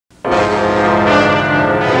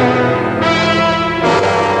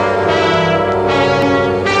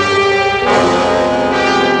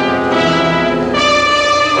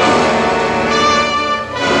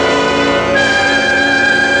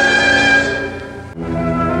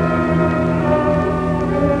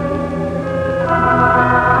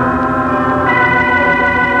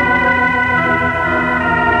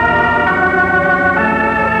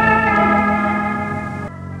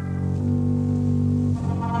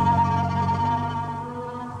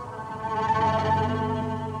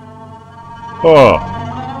My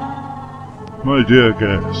dear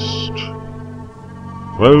guest,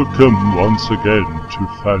 welcome once again to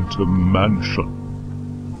Phantom Mansion.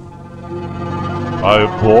 I,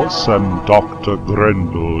 of course, am Dr.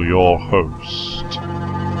 Grendel, your host.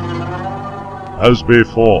 As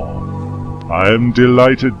before, I am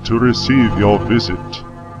delighted to receive your visit.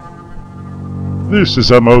 This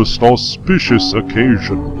is a most auspicious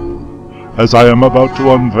occasion, as I am about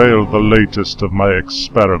to unveil the latest of my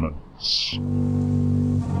experiments.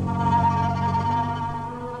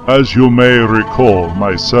 As you may recall,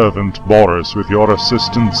 my servant Boris, with your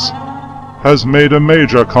assistance, has made a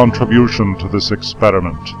major contribution to this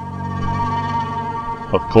experiment.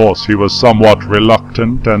 Of course, he was somewhat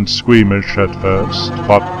reluctant and squeamish at first,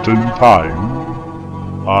 but in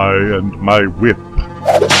time, I and my whip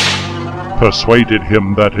persuaded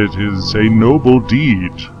him that it is a noble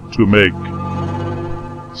deed to make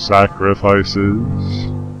sacrifices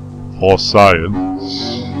for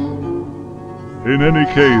science. In any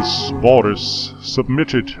case, Boris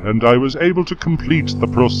submitted, and I was able to complete the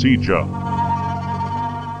procedure.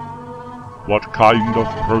 What kind of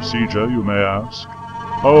procedure, you may ask?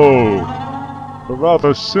 Oh, a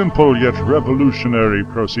rather simple yet revolutionary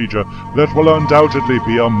procedure that will undoubtedly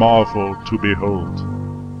be a marvel to behold.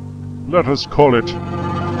 Let us call it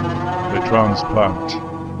a transplant.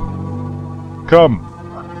 Come,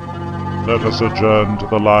 let us adjourn to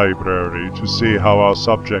the library to see how our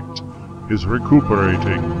subject is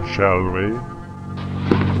recuperating, shall we?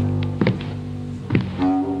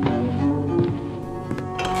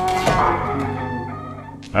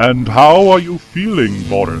 And how are you feeling,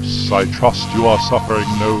 Boris? I trust you are suffering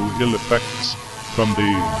no ill effects from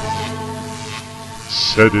the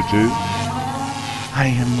sedative? I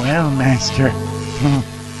am well, Master.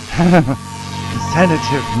 The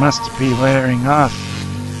sedative must be wearing off.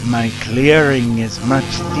 My clearing is much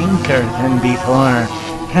thinker than before.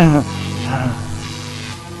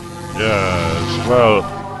 Yes, well,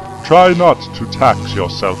 try not to tax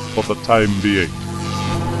yourself for the time being.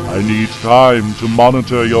 I need time to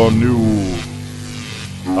monitor your new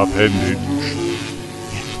appendage.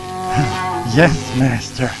 Yes,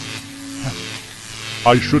 Master.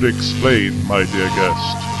 I should explain, my dear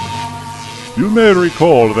guest. You may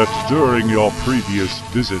recall that during your previous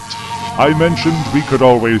visit, I mentioned we could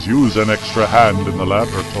always use an extra hand in the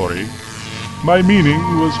laboratory. My meaning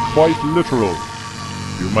was quite literal.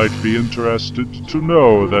 You might be interested to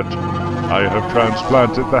know that I have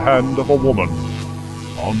transplanted the hand of a woman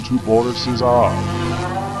onto Boris's arm.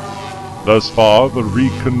 Thus far, the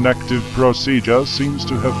reconnective procedure seems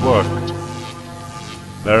to have worked.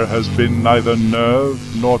 There has been neither nerve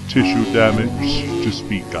nor tissue damage to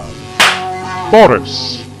speak of.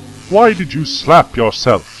 Boris, why did you slap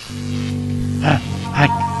yourself?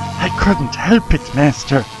 I couldn't help it,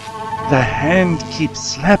 Master. The hand keeps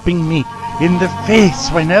slapping me in the face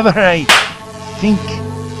whenever I think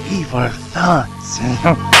evil thoughts.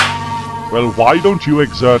 Well, why don't you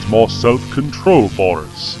exert more self-control,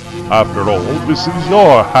 Boris? After all, this is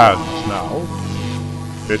your hand now.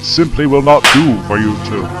 It simply will not do for you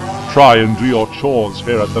to try and do your chores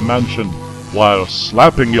here at the mansion while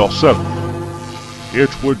slapping yourself.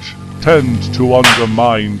 It would tend to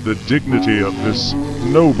undermine the dignity of this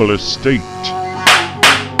noble estate.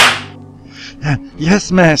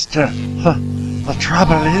 Yes, Master. The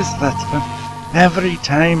trouble is that every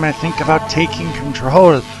time I think about taking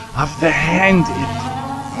control of the hand,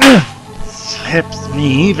 it slips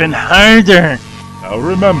me even harder. Now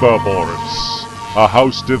remember, Boris, a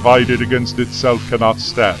house divided against itself cannot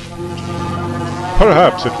stand.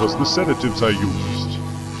 Perhaps it was the sedatives I used.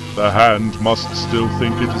 The hand must still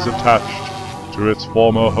think it is attached to its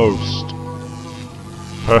former host.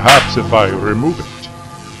 Perhaps if I remove it,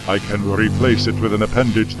 I can replace it with an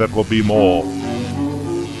appendage that will be more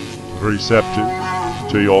receptive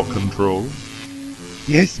to your control.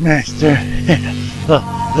 Yes, Master.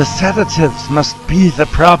 The sedatives must be the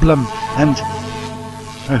problem, and...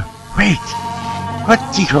 wait, what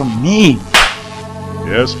do you mean?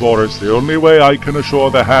 Yes, Boris, the only way I can assure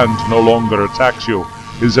the hand no longer attacks you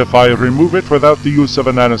is if I remove it without the use of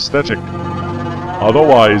an anesthetic.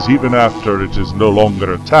 Otherwise, even after it is no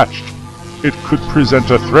longer attached, it could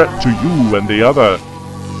present a threat to you and the other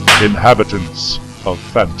inhabitants of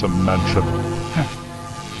Phantom Mansion.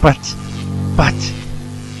 But,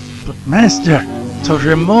 Master, to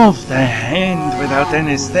remove the hand without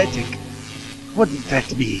anesthetic, wouldn't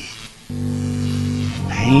that be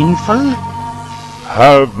painful?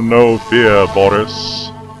 Have no fear,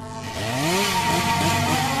 Boris.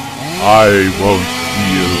 I won't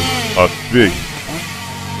feel a thing.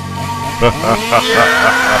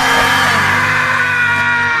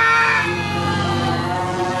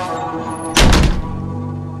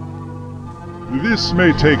 This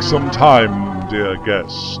may take some time, dear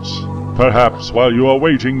guest. Perhaps while you are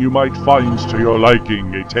waiting you might find to your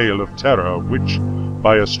liking a tale of terror which,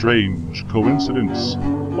 by a strange coincidence,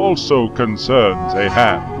 also concerns a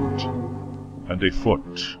hand, and a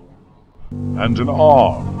foot, and an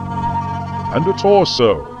arm, and a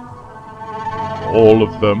torso. All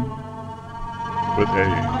of them with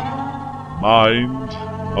a mind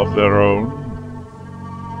of their own.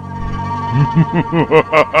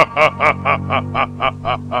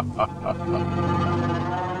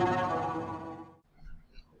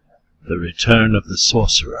 The Return of the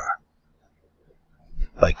Sorcerer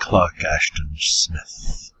by Clark Ashton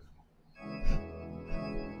Smith.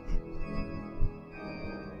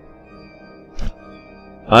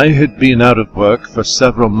 I had been out of work for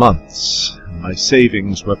several months, and my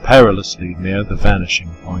savings were perilously near the vanishing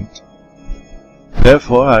point.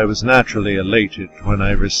 Therefore I was naturally elated when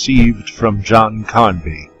I received from John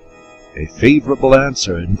Carnby a favorable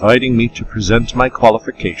answer inviting me to present my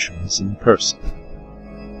qualifications in person.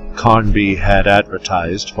 Carnby had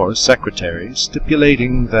advertised for a secretary,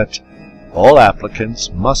 stipulating that all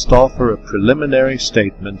applicants must offer a preliminary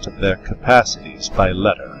statement of their capacities by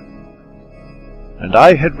letter, and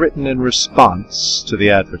I had written in response to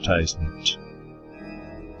the advertisement.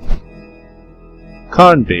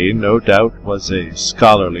 Carnby, no doubt, was a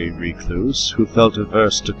scholarly recluse who felt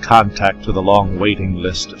averse to contact with a long waiting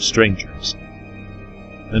list of strangers,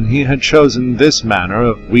 and he had chosen this manner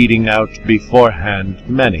of weeding out beforehand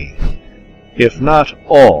many, if not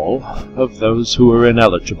all, of those who were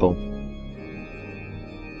ineligible.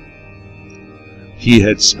 He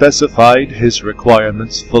had specified his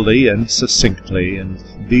requirements fully and succinctly, and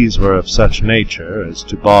these were of such nature as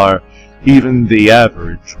to bar even the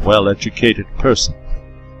average well-educated person.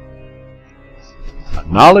 A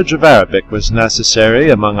knowledge of Arabic was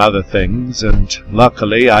necessary, among other things, and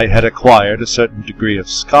luckily I had acquired a certain degree of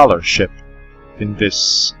scholarship in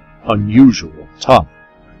this unusual tongue.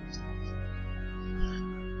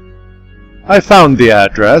 I found the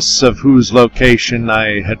address, of whose location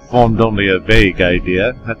I had formed only a vague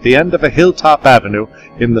idea, at the end of a hilltop avenue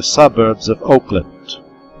in the suburbs of Oakland.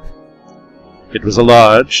 It was a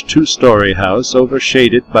large, two-story house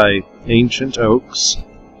overshaded by ancient oaks,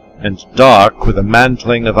 and dark with a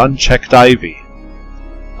mantling of unchecked ivy,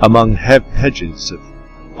 among hedges of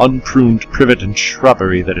unpruned privet and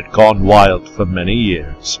shrubbery that had gone wild for many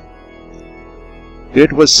years.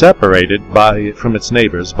 It was separated from its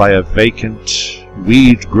neighbors by a vacant,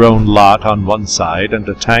 weed-grown lot on one side and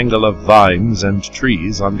a tangle of vines and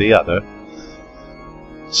trees on the other,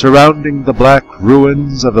 surrounding the black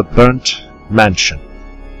ruins of a burnt mansion.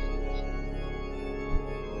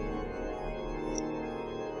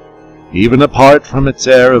 Even apart from its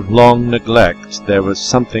air of long neglect, there was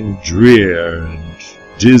something drear and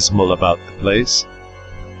dismal about the place,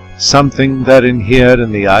 something that inhered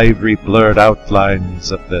in the ivory-blurred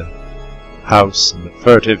outlines of the house and the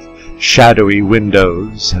furtive, shadowy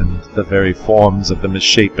windows and the very forms of the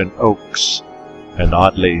misshapen oaks and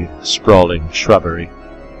oddly sprawling shrubbery.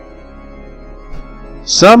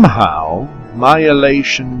 Somehow, my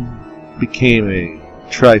elation became a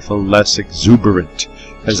trifle less exuberant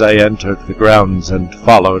as I entered the grounds and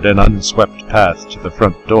followed an unswept path to the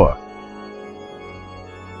front door.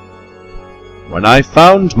 When I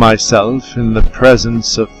found myself in the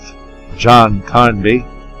presence of John Carnby,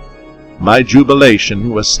 my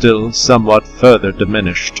jubilation was still somewhat further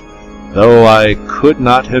diminished, though I could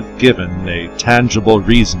not have given a tangible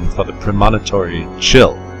reason for the premonitory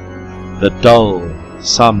chill, the dull,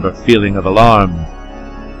 somber feeling of alarm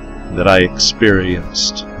that I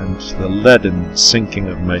experienced, and the leaden sinking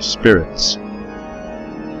of my spirits.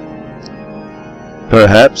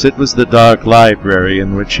 Perhaps it was the dark library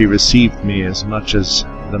in which he received me as much as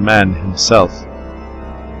the man himself,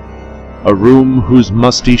 a room whose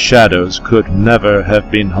musty shadows could never have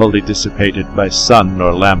been wholly dissipated by sun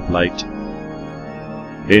or lamplight.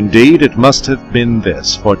 Indeed, it must have been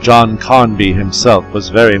this, for John Carnby himself was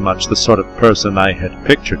very much the sort of person I had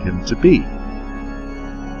pictured him to be.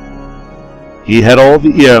 He had all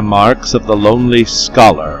the earmarks of the lonely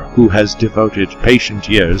scholar who has devoted patient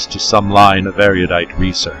years to some line of erudite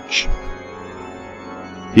research.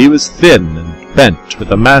 He was thin and bent,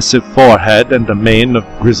 with a massive forehead and a mane of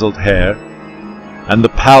grizzled hair, and the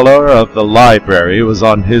pallor of the library was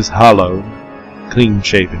on his hollow,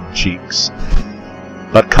 clean-shaven cheeks.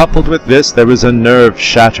 But coupled with this there was a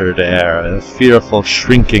nerve-shattered air, a fearful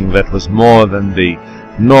shrinking that was more than the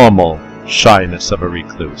normal shyness of a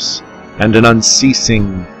recluse, and an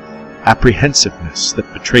unceasing apprehensiveness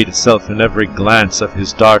that betrayed itself in every glance of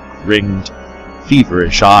his dark-ringed,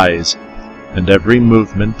 feverish eyes, and every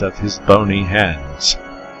movement of his bony hands.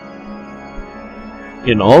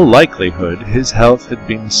 In all likelihood, his health had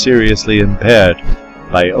been seriously impaired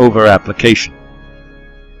by over-application,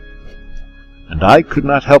 and I could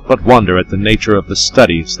not help but wonder at the nature of the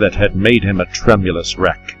studies that had made him a tremulous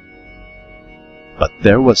wreck. But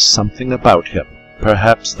there was something about him,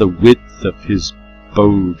 perhaps the width of his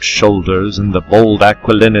bowed shoulders and the bold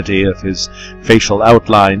aquilinity of his facial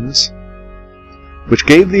outlines, which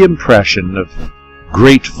gave the impression of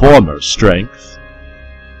great former strength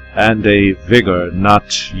and a vigor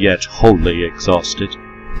not yet wholly exhausted.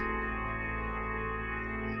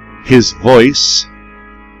 His voice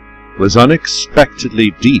was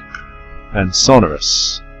unexpectedly deep and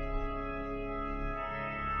sonorous.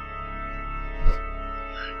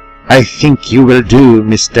 "I think you will do,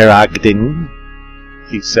 Mr. Ogden,"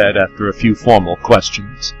 he said after a few formal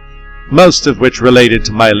questions, most of which related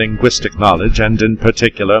to my linguistic knowledge, and in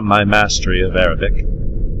particular my mastery of Arabic.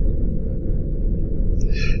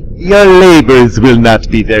 "Your labors will not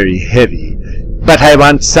be very heavy, but I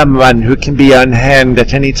want someone who can be on hand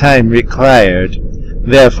at any time required.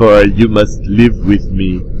 Therefore, you must live with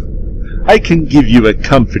me. I can give you a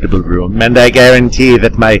comfortable room, and I guarantee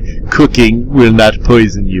that my cooking will not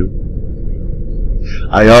poison you.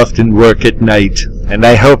 I often work at night, and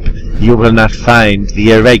I hope you will not find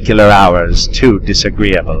the irregular hours too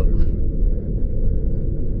disagreeable."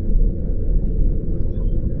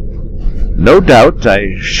 No doubt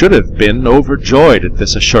I should have been overjoyed at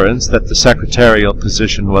this assurance that the secretarial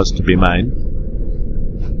position was to be mine.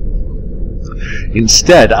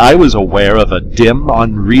 Instead, I was aware of a dim,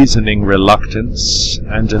 unreasoning reluctance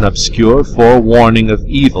and an obscure forewarning of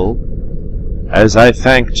evil as I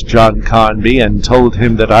thanked John Carnby and told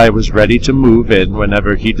him that I was ready to move in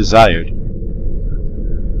whenever he desired.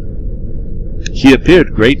 He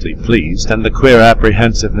appeared greatly pleased, and the queer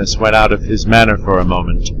apprehensiveness went out of his manner for a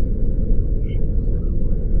moment.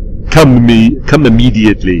 Come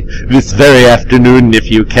immediately, this very afternoon if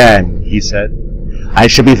you can," he said. "I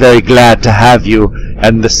shall be very glad to have you,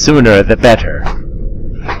 and the sooner the better.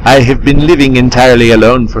 I have been living entirely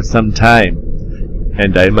alone for some time,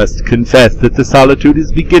 and I must confess that the solitude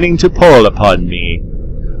is beginning to pall upon me.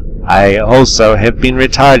 I also have been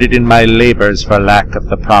retarded in my labors for lack of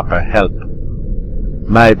the proper help.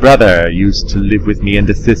 My brother used to live with me and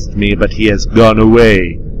assist me, but he has gone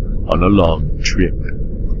away on a long trip."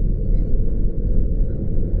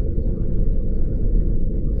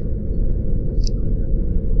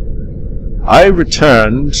 I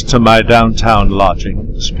returned to my downtown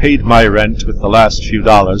lodgings, paid my rent with the last few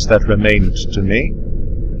dollars that remained to me,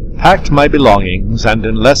 packed my belongings, and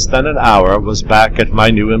in less than an hour was back at my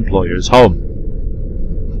new employer's home.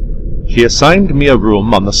 He assigned me a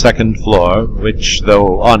room on the second floor, which,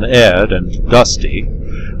 though unaired and dusty,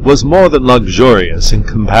 was more than luxurious in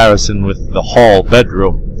comparison with the hall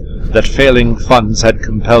bedroom that failing funds had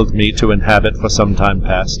compelled me to inhabit for some time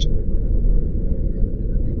past.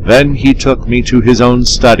 Then he took me to his own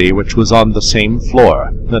study, which was on the same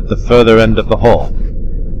floor, at the further end of the hall.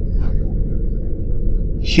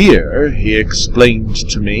 Here, he explained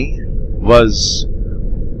to me, was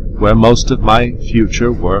where most of my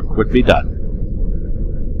future work would be done.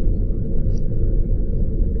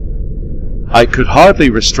 I could hardly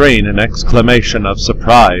restrain an exclamation of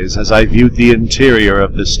surprise as I viewed the interior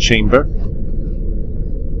of this chamber.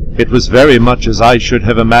 It was very much as I should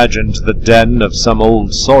have imagined the den of some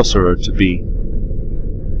old sorcerer to be.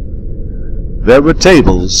 There were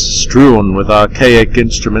tables strewn with archaic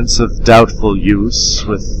instruments of doubtful use,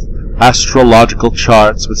 with astrological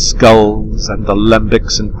charts with skulls and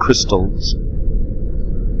alembics and crystals,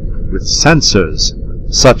 with censers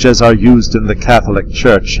such as are used in the Catholic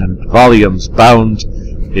Church, and volumes bound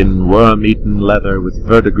in worm-eaten leather with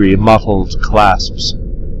verdigris mottled clasps.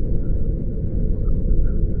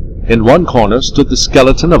 In one corner stood the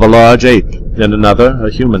skeleton of a large ape, in another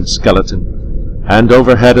a human skeleton, and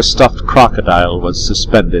overhead a stuffed crocodile was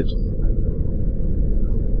suspended.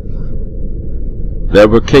 There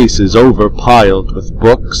were cases overpiled with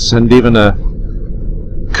books, and even a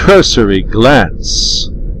cursory glance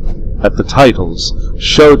at the titles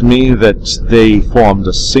showed me that they formed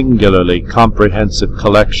a singularly comprehensive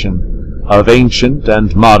collection of ancient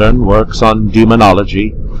and modern works on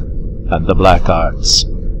demonology and the black arts.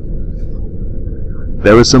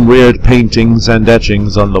 There were some weird paintings and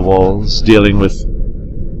etchings on the walls dealing with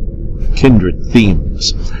kindred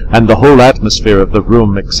themes, and the whole atmosphere of the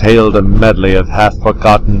room exhaled a medley of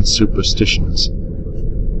half-forgotten superstitions.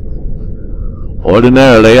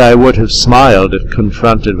 Ordinarily, I would have smiled if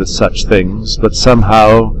confronted with such things, but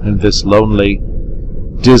somehow, in this lonely,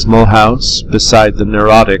 dismal house beside the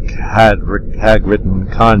neurotic, hag-ridden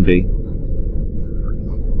Conby,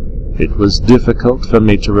 it was difficult for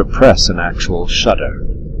me to repress an actual shudder.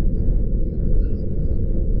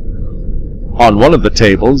 On one of the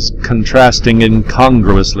tables, contrasting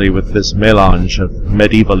incongruously with this melange of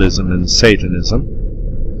medievalism and Satanism,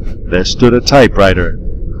 there stood a typewriter,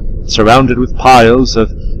 surrounded with piles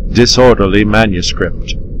of disorderly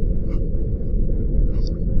manuscript.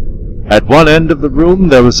 At one end of the room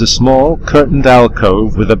there was a small, curtained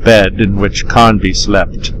alcove with a bed in which Conby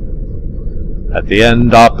slept. At the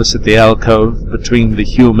end opposite the alcove, between the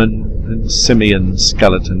human and simian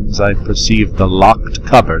skeletons, I perceived a locked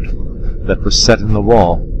cupboard that was set in the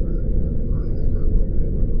wall.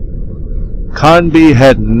 Conby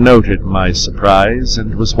had noted my surprise,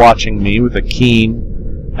 and was watching me with a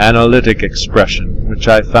keen, analytic expression which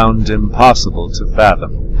I found impossible to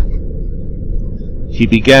fathom. He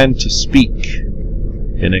began to speak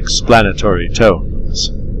in explanatory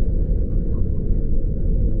tones.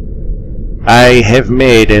 "I have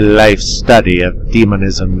made a life study of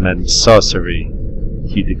demonism and sorcery,"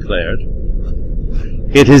 he declared.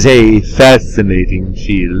 "It is a fascinating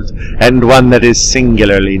field, and one that is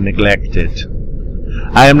singularly neglected.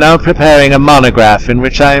 I am now preparing a monograph in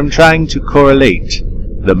which I am trying to correlate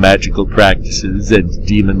the magical practices and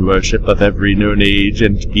demon worship of every known age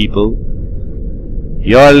and people.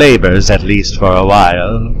 Your labors, at least for a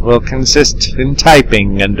while, will consist in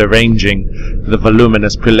typing and arranging the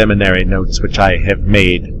voluminous preliminary notes which I have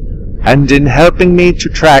made, and in helping me to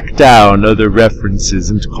track down other references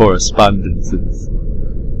and correspondences.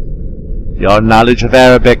 Your knowledge of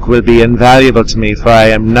Arabic will be invaluable to me, for I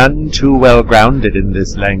am none too well grounded in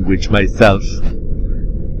this language myself,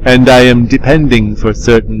 and I am depending for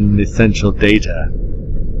certain essential data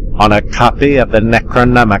on a copy of the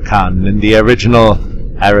Necronomicon in the original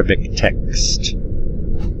Arabic text.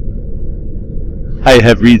 I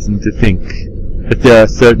have reason to think that there are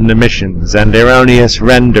certain omissions and erroneous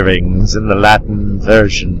renderings in the Latin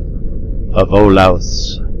version of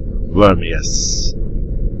Olaus Wormius."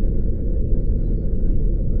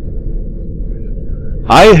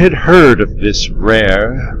 I had heard of this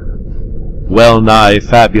rare, well-nigh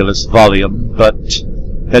fabulous volume, but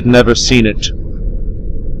had never seen it.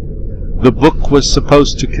 The book was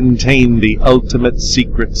supposed to contain the ultimate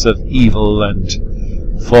secrets of evil and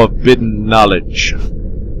forbidden knowledge.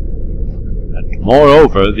 And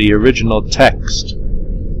moreover, the original text,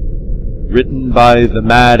 written by the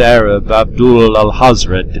mad Arab Abdul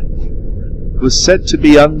al-Hazred, was said to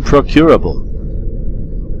be unprocurable.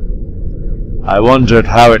 I wondered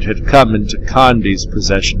how it had come into Conby's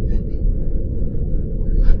possession.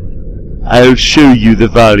 "I'll show you the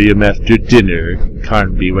volume after dinner,"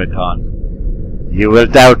 Conby went on. "You will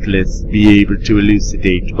doubtless be able to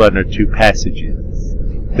elucidate one or two passages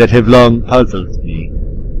that have long puzzled me."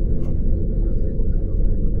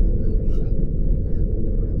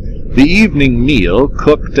 The evening meal,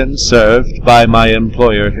 cooked and served by my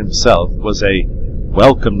employer himself, was a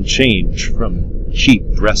welcome change from cheap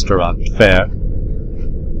restaurant fare.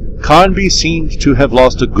 Conby seemed to have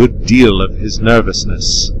lost a good deal of his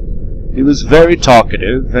nervousness. He was very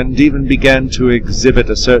talkative, and even began to exhibit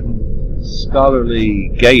a certain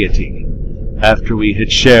scholarly gaiety after we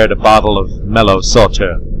had shared a bottle of mellow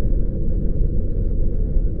Sorceror.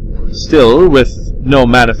 Still, with no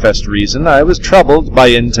manifest reason, I was troubled by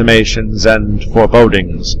intimations and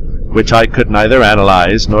forebodings, which I could neither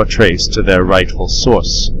analyze nor trace to their rightful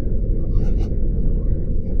source.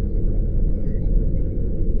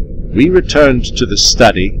 We returned to the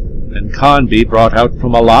study, and Conby brought out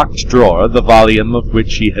from a locked drawer the volume of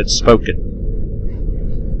which he had spoken.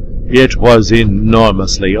 It was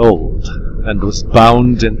enormously old, and was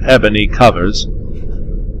bound in ebony covers,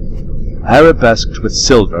 arabesqued with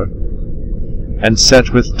silver, and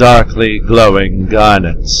set with darkly glowing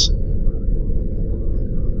garnets.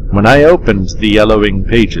 When I opened the yellowing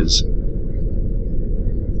pages,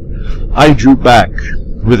 I drew back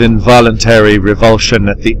with involuntary revulsion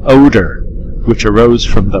at the odor which arose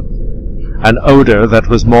from them, an odor that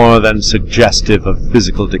was more than suggestive of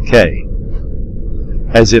physical decay,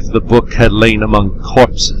 as if the book had lain among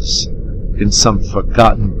corpses in some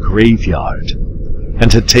forgotten graveyard,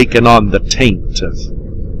 and had taken on the taint of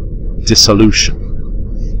dissolution.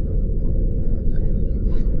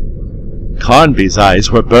 Conby's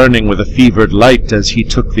eyes were burning with a fevered light as he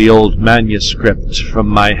took the old manuscript from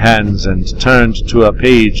my hands and turned to a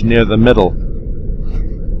page near the middle.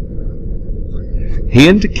 He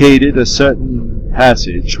indicated a certain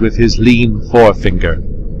passage with his lean forefinger.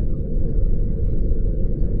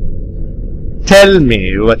 "Tell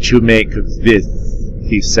me what you make of this,"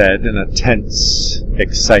 he said in a tense,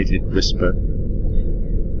 excited whisper.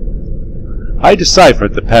 I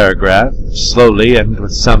deciphered the paragraph, slowly and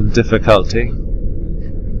with some difficulty,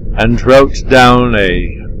 and wrote down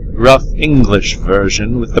a rough English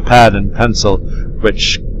version with the pad and pencil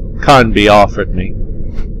which Carnby offered me.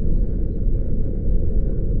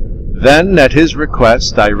 Then, at his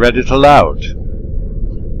request, I read it aloud.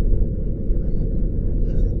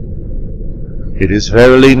 It is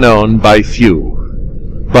verily known by few,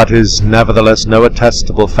 but is nevertheless no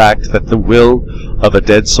attestable fact that the will of a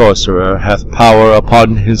dead sorcerer hath power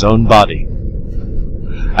upon his own body,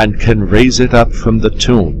 and can raise it up from the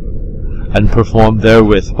tomb, and perform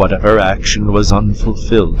therewith whatever action was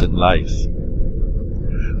unfulfilled in life.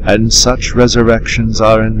 And such resurrections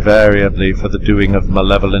are invariably for the doing of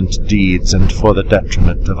malevolent deeds and for the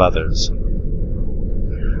detriment of others.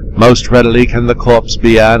 Most readily can the corpse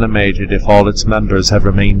be animated if all its members have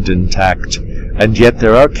remained intact, and yet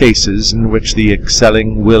there are cases in which the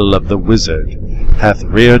excelling will of the wizard hath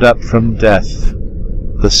reared up from death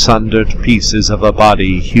the sundered pieces of a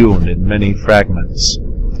body hewn in many fragments,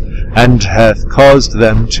 and hath caused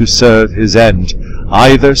them to serve his end,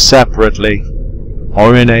 either separately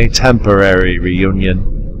or in a temporary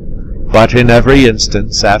reunion, but in every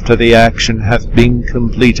instance, after the action hath been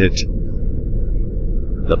completed,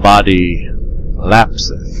 the body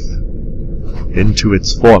lapseth into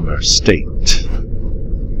its former state.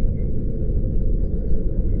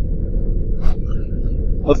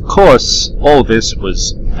 Of course, all this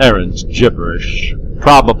was errant gibberish.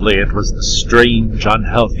 Probably it was the strange,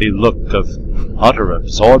 unhealthy look of utter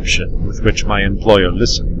absorption with which my employer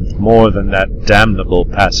listened, more than that damnable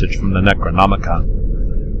passage from the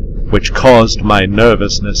Necronomicon, which caused my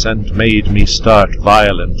nervousness and made me start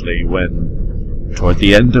violently when, toward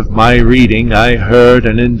the end of my reading, I heard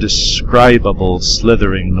an indescribable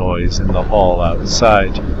slithering noise in the hall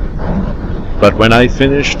outside. But when I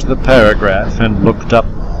finished the paragraph and looked up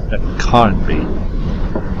at Carnby,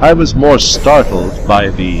 I was more startled by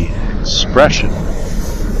the expression,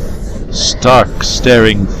 stark,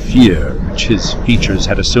 staring fear which his features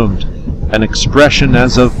had assumed, an expression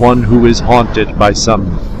as of one who is haunted by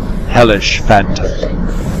some hellish phantom.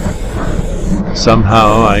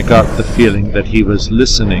 Somehow I got the feeling that he was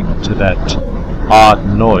listening to that odd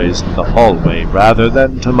noise in the hallway rather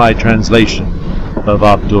than to my translation of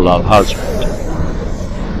Abdul al-Hazred.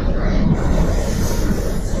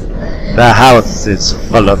 The house is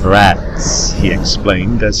full of rats, he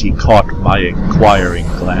explained as he caught my inquiring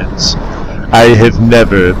glance. I have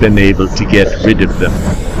never been able to get rid of them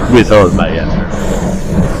with all my effort.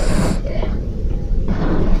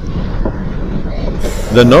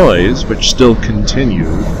 The noise, which still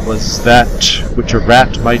continued, was that which a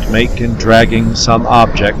rat might make in dragging some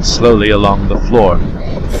object slowly along the floor.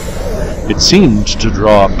 It seemed to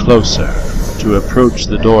draw closer, to approach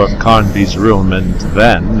the door of Carnby's room, and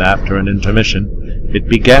then, after an intermission, it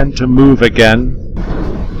began to move again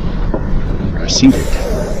and receded.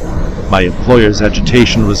 My employer's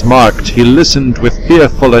agitation was marked. He listened with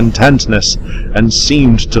fearful intentness, and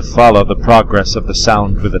seemed to follow the progress of the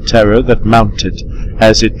sound with a terror that mounted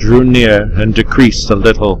as it drew near and decreased a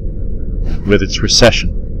little with its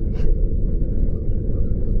recession.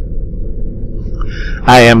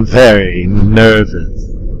 I am very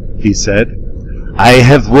nervous, he said. I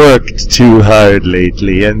have worked too hard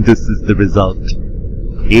lately, and this is the result.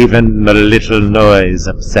 Even a little noise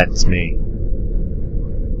upsets me.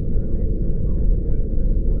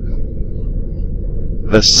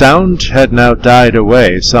 The sound had now died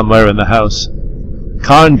away somewhere in the house.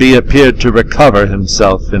 Carnby appeared to recover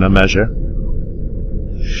himself in a measure.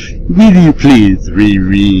 Will you please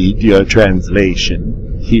reread your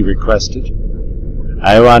translation? He requested.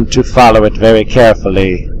 I want to follow it very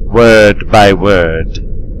carefully, word by word.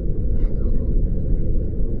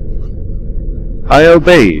 I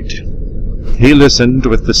obeyed. He listened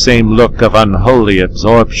with the same look of unholy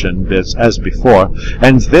absorption as before,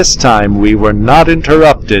 and this time we were not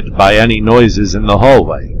interrupted by any noises in the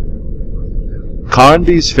hallway.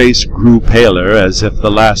 Carnby's face grew paler, as if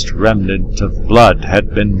the last remnant of blood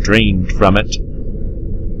had been drained from it,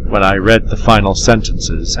 when I read the final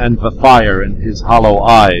sentences, and the fire in his hollow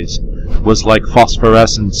eyes was like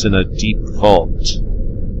phosphorescence in a deep vault.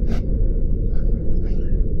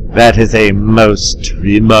 That is a most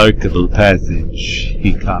remarkable passage,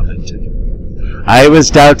 he commented. I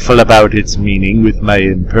was doubtful about its meaning with my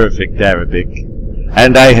imperfect Arabic,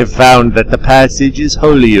 and I have found that the passage is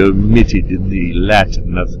wholly omitted in the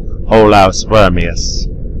Latin of Olaus Wormius.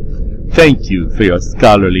 Thank you for your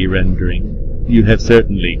scholarly rendering. You have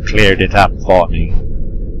certainly cleared it up for me.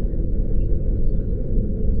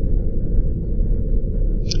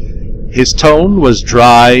 His tone was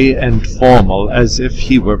dry and formal, as if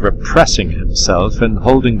he were repressing himself and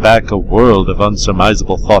holding back a world of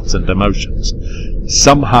unsurmisable thoughts and emotions.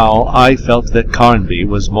 Somehow I felt that Carnby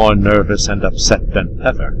was more nervous and upset than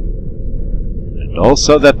ever, and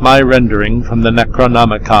also that my rendering from the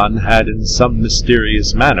Necronomicon had in some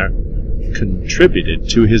mysterious manner contributed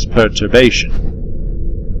to his perturbation.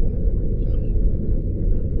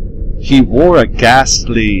 He wore a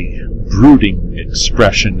ghastly, brooding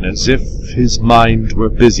expression, as if his mind were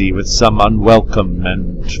busy with some unwelcome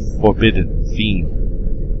and forbidden theme.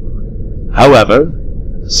 However,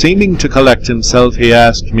 seeming to collect himself, he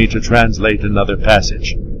asked me to translate another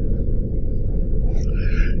passage.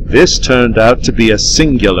 This turned out to be a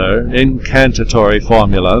singular, incantatory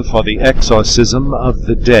formula for the exorcism of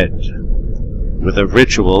the dead, with a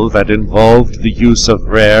ritual that involved the use of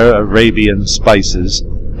rare Arabian spices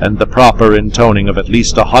and the proper intoning of at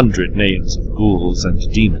least 100 names of ghouls and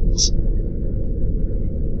demons.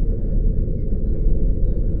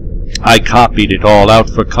 I copied it all out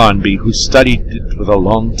for Carnby, who studied it with a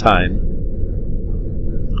long time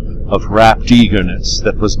of rapt eagerness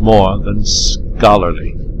that was more than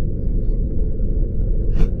scholarly.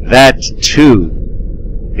 That, too,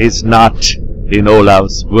 is not in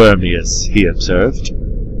Olaus Wormius, he observed.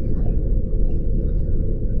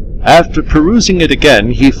 After perusing it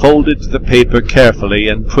again, he folded the paper carefully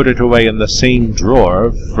and put it away in the same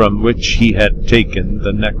drawer from which he had taken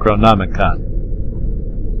the Necronomicon.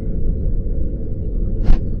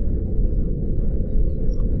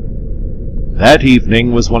 That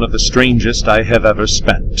evening was one of the strangest I have ever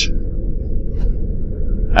spent.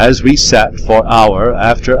 As we sat for hour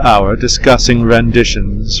after hour discussing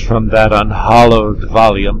renditions from that unhallowed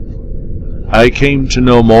volume, I came to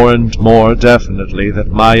know more and more definitely that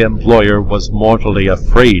my employer was mortally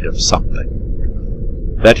afraid of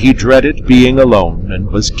something, that he dreaded being alone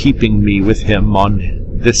and was keeping me with him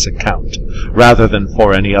on this account, rather than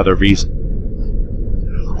for any other reason.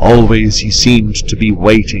 Always he seemed to be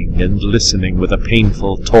waiting and listening with a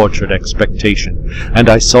painful, tortured expectation, and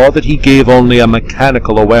I saw that he gave only a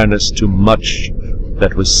mechanical awareness to much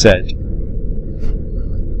that was said.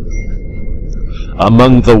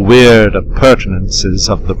 Among the weird appurtenances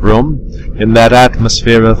of the room, in that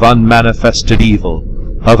atmosphere of unmanifested evil,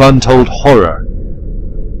 of untold horror,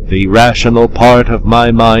 the rational part of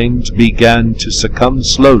my mind began to succumb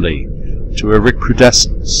slowly to a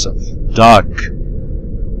recrudescence of dark,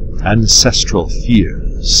 ancestral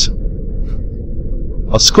fears.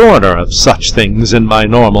 A scorner of such things in my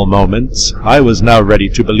normal moments, I was now ready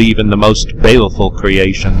to believe in the most baleful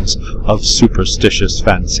creations of superstitious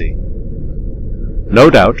fancy. No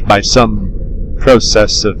doubt, by some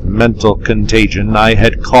process of mental contagion, I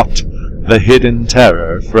had caught the hidden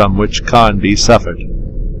terror from which Carnby suffered.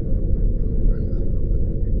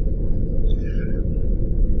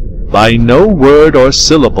 By no word or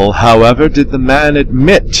syllable, however, did the man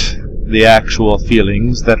admit the actual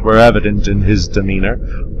feelings that were evident in his demeanor,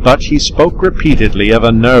 but he spoke repeatedly of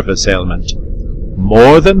a nervous ailment.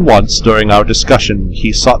 More than once during our discussion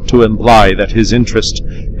he sought to imply that his interest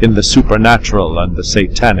in the supernatural and the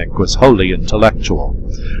satanic was wholly intellectual,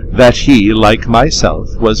 that he, like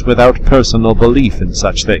myself, was without personal belief in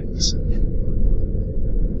such things.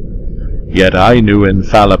 Yet I knew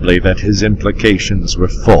infallibly that his implications were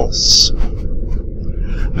false,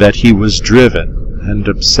 that he was driven and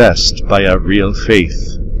obsessed by a real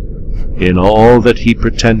faith in all that he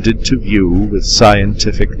pretended to view with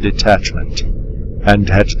scientific detachment, and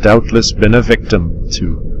had doubtless been a victim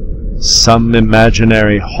to some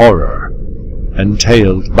imaginary horror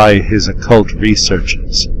entailed by his occult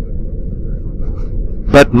researches.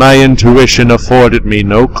 But my intuition afforded me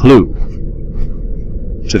no clue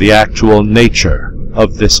to the actual nature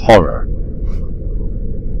of this horror.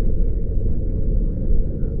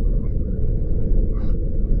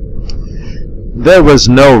 There was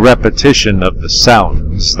no repetition of the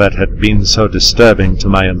sounds that had been so disturbing to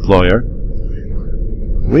my employer.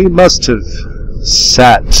 We must have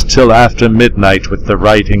sat till after midnight with the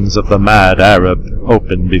writings of the mad Arab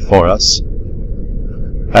open before us.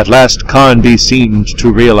 At last Carnby seemed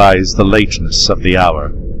to realize the lateness of the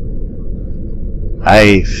hour.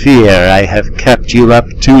 "I fear I have kept you up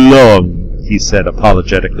too long," he said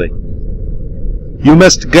apologetically. "You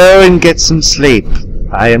must go and get some sleep.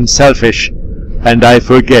 I am selfish, and I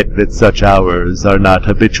forget that such hours are not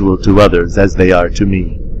habitual to others as they are to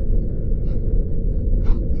me."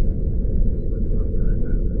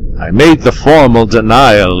 I made the formal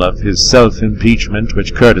denial of his self-impeachment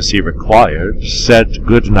which courtesy required, said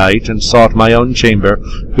good night, and sought my own chamber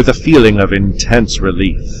with a feeling of intense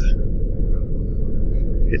relief.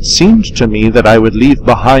 It seemed to me that I would leave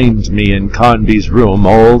behind me in Carnby's room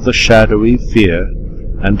all the shadowy fear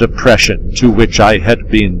and oppression to which I had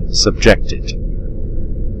been subjected.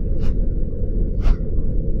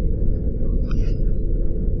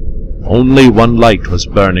 Only one light was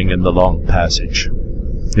burning in the long passage.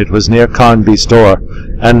 It was near Carnby's door,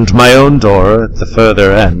 and my own door at the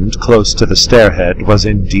further end, close to the stairhead, was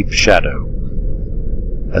in deep shadow.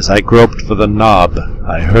 As I groped for the knob,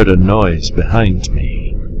 I heard a noise behind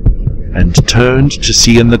me, and turned to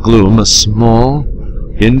see in the gloom a small,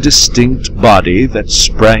 indistinct body that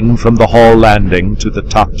sprang from the hall landing to the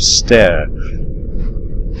top stair,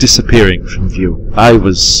 disappearing from view. I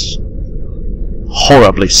was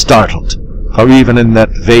horribly startled, for even in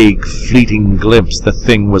that vague, fleeting glimpse the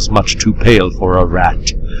thing was much too pale for a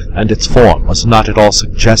rat, and its form was not at all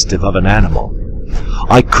suggestive of an animal.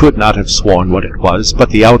 I could not have sworn what it was, but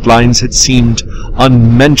the outlines had seemed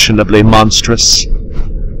unmentionably monstrous.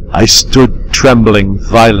 I stood trembling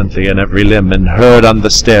violently in every limb, and heard on the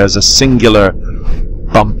stairs a singular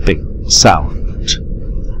bumping sound,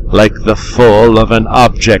 like the fall of an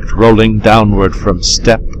object rolling downward from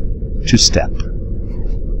step to step.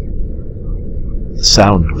 The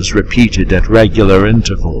sound was repeated at regular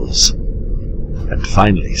intervals, and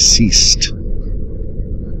finally ceased.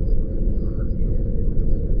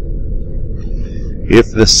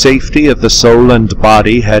 If the safety of the soul and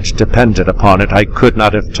body had depended upon it, I could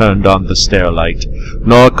not have turned on the stairlight,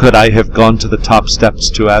 nor could I have gone to the top steps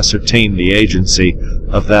to ascertain the agency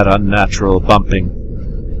of that unnatural bumping.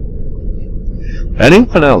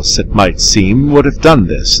 Anyone else, it might seem, would have done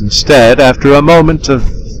this. Instead, after a moment of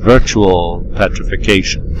virtual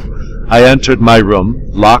petrification, I entered my room,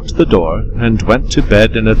 locked the door, and went to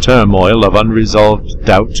bed in a turmoil of unresolved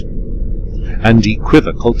doubt and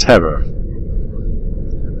equivocal terror.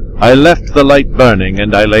 I left the light burning,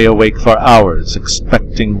 and I lay awake for hours,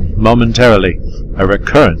 expecting momentarily a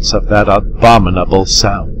recurrence of that abominable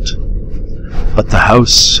sound. But the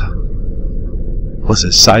house was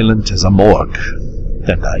as silent as a morgue,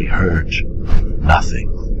 and I heard nothing.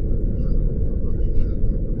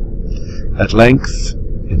 At length,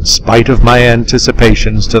 in spite of my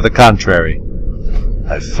anticipations to the contrary,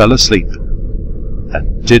 I fell asleep,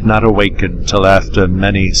 and did not awaken till after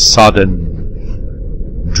many sodden,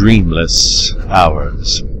 dreamless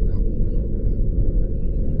hours.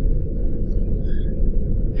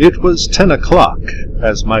 It was 10 o'clock,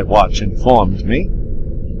 as my watch informed me.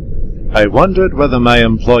 I wondered whether my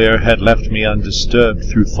employer had left me undisturbed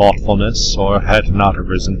through thoughtfulness, or had not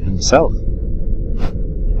arisen himself.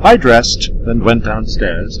 I dressed, and went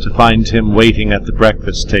downstairs to find him waiting at the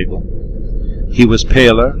breakfast table. He was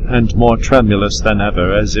paler and more tremulous than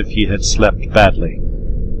ever, as if he had slept badly.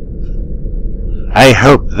 "I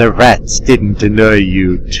hope the rats didn't annoy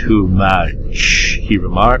you too much," he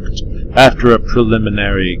remarked, after a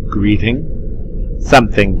preliminary greeting.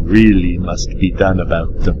 "Something really must be done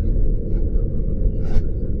about them."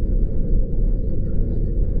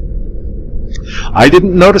 "I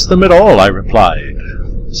didn't notice them at all," I replied.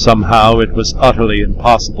 Somehow it was utterly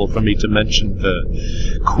impossible for me to mention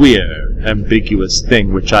the queer, ambiguous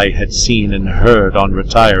thing which I had seen and heard on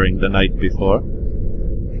retiring the night before.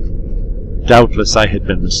 Doubtless I had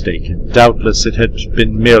been mistaken. Doubtless it had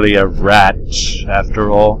been merely a rat, after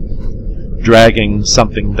all, dragging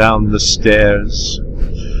something down the stairs.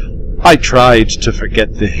 I tried to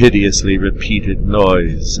forget the hideously repeated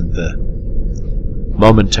noise and the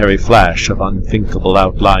momentary flash of unthinkable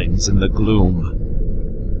outlines in the gloom.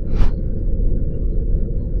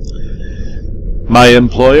 My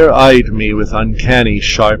employer eyed me with uncanny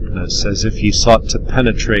sharpness, as if he sought to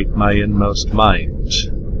penetrate my inmost mind.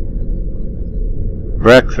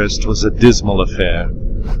 Breakfast was a dismal affair,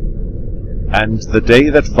 and the day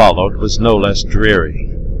that followed was no less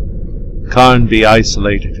dreary. Carnby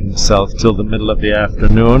isolated himself till the middle of the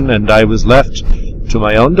afternoon, and I was left to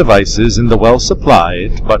my own devices in the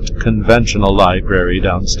well-supplied but conventional library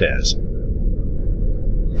downstairs.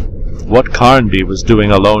 What Carnby was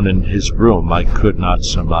doing alone in his room I could not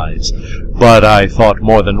surmise, but I thought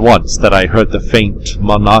more than once that I heard the faint,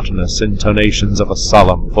 monotonous intonations of a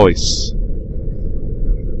solemn voice.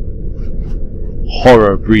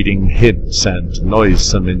 Horror-breeding hints and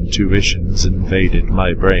noisome intuitions invaded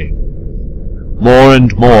my brain. More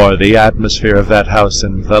and more the atmosphere of that house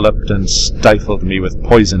enveloped and stifled me with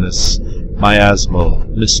poisonous, miasmal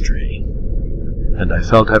mystery, and I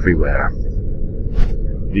felt everywhere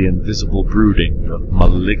the invisible brooding of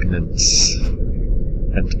malignants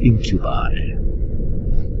and incubi.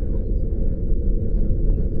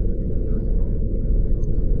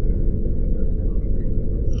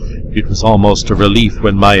 It was almost a relief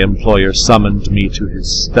when my employer summoned me to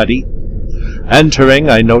his study. Entering,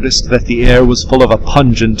 I noticed that the air was full of a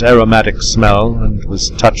pungent aromatic smell, and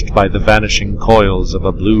was touched by the vanishing coils of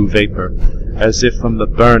a blue vapor, as if from the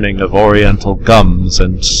burning of oriental gums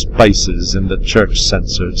and spices in the church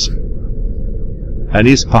censers. An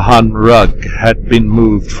Ispahan rug had been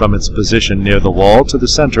moved from its position near the wall to the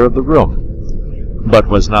center of the room, but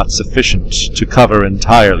was not sufficient to cover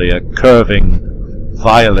entirely a curving,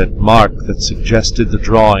 violet mark that suggested the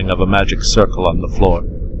drawing of a magic circle on the floor.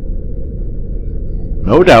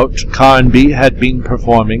 No doubt Carnby had been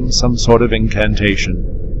performing some sort of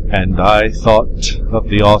incantation, and I thought of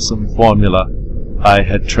the awesome formula I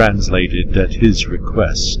had translated at his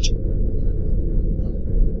request.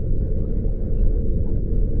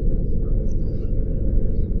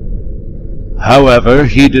 However,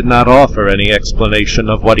 he did not offer any explanation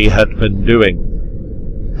of what he had been doing.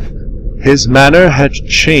 His manner had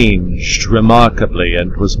changed remarkably,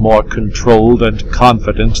 and was more controlled and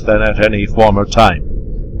confident than at any former time.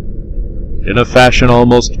 In a fashion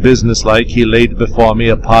almost businesslike, he laid before me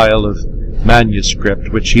a pile of manuscript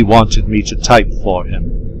which he wanted me to type for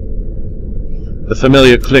him. The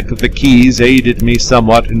familiar click of the keys aided me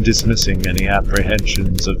somewhat in dismissing any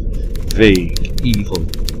apprehensions of vague evil,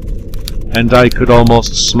 and I could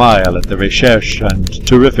almost smile at the recherche and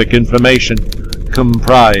terrific information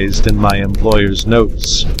comprised in my employer's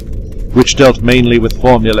notes, which dealt mainly with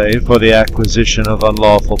formulae for the acquisition of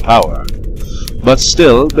unlawful power. But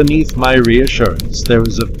still, beneath my reassurance, there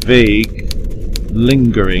was a vague,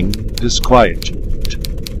 lingering disquietude.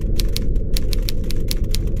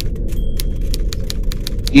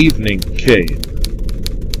 Evening came.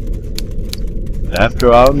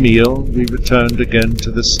 After our meal, we returned again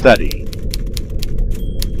to the study.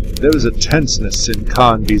 There was a tenseness in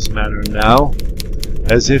Carnby's manner now,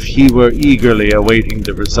 as if he were eagerly awaiting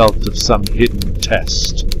the result of some hidden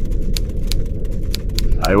test.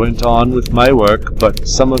 I went on with my work, but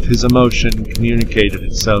some of his emotion communicated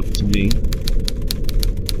itself to me,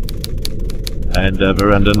 and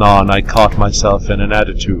ever and anon I caught myself in an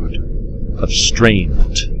attitude of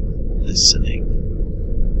strained listening.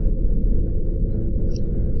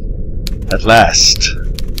 At last,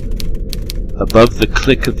 above the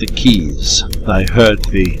click of the keys, I heard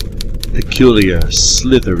the peculiar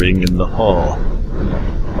slithering in the hall.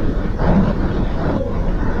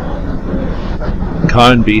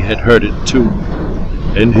 Carnby had heard it too,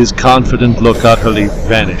 and his confident look utterly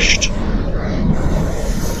vanished,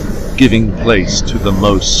 giving place to the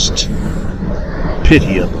most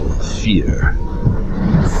pitiable fear.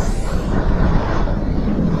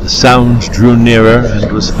 The sound drew nearer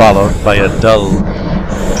and was followed by a dull,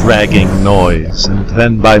 dragging noise, and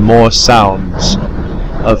then by more sounds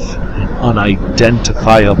of an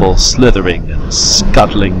unidentifiable slithering and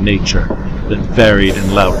scuttling nature that varied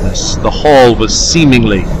in loudness. The hall was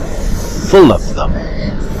seemingly full of them,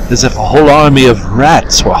 as if a whole army of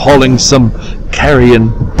rats were hauling some carrion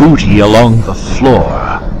booty along the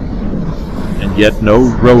floor. And yet no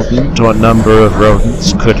rodent or number of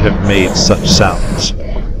rodents could have made such sounds,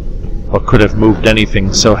 or could have moved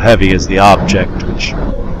anything so heavy as the object which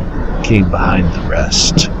came behind the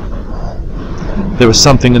rest. There was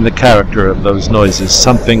something in the character of those noises,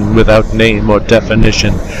 something without name or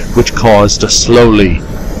definition, which caused a slowly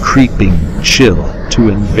creeping chill to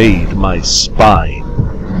invade my spine.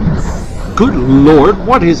 "Good Lord,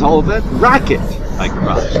 what is all that racket?" I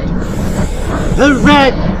cried. "The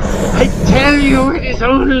rat! I tell you, it is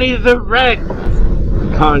only the rat!"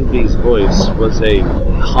 Carnby's voice was a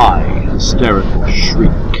high, hysterical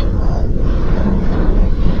shriek.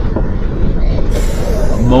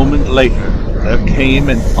 A moment later, there came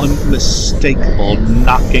an unmistakable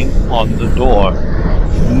knocking on the door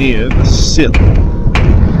near the sill.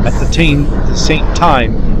 At the same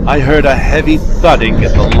time, I heard a heavy thudding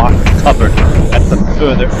at the locked cupboard at the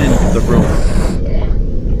further end of the room.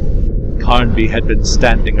 Carnby had been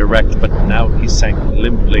standing erect, but now he sank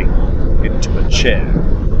limply into a chair.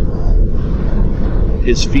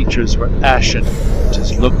 His features were ashen, and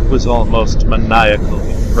his look was almost maniacal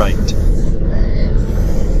with fright.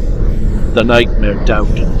 The nightmare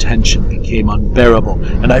doubt and tension became unbearable,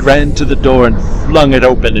 and I ran to the door and flung it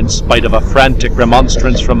open in spite of a frantic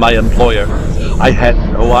remonstrance from my employer. I had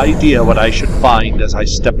no idea what I should find as I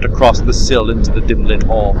stepped across the sill into the dim-lit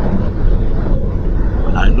hall.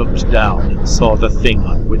 When I looked down and saw the thing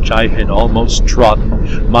on which I had almost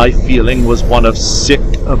trodden, my feeling was one of sick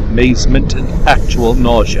amazement and actual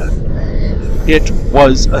nausea. It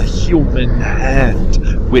was a human hand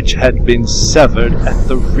which had been severed at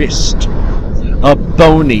the wrist. A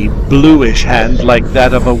bony, bluish hand like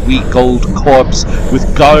that of a week-old corpse,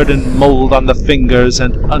 with garden mold on the fingers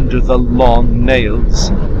and under the long nails.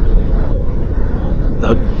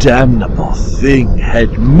 The damnable thing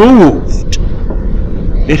had moved!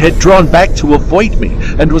 It had drawn back to avoid me,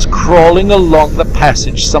 and was crawling along the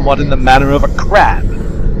passage somewhat in the manner of a crab.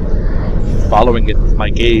 Following it with my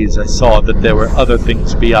gaze, I saw that there were other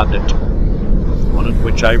things beyond it, one of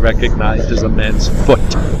which I recognized as a man's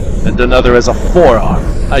foot, and another as a forearm.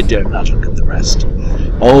 I dared not look at the rest.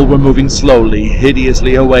 All were moving slowly,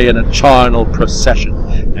 hideously away in a charnel procession,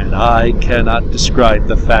 and I cannot describe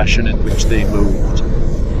the fashion in which they moved.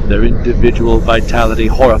 Their individual vitality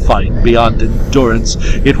horrifying beyond endurance.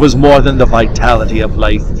 It was more than the vitality of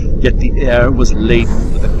life, yet the air was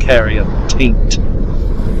laden with a carrion taint.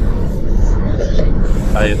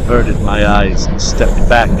 I averted my eyes and stepped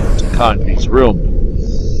back into Carnby's room,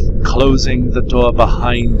 closing the door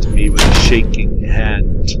behind me with a shaking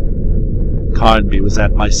hand. Carnby was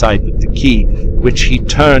at my side with the key, which he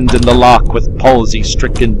turned in the lock with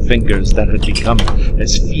palsy-stricken fingers that had become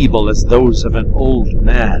as feeble as those of an old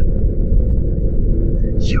man.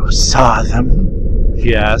 "You saw them?"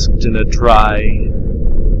 he asked in a dry,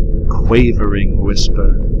 quavering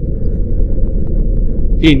whisper.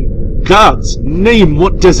 "In God's name,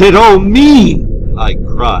 what does it all mean?" I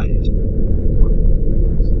cried.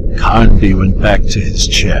 Carnby went back to his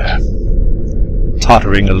chair,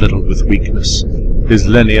 tottering a little with weakness. His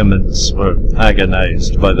lineaments were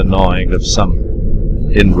agonized by the gnawing of some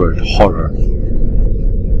inward horror,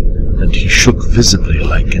 and he shook visibly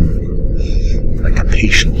like a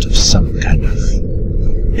patient of some kind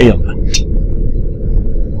of ailment.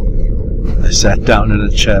 I sat down in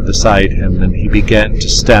a chair beside him, and he began to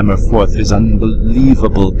stammer forth his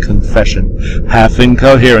unbelievable confession, half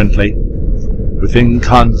incoherently, with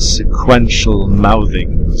inconsequential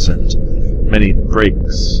mouthings and many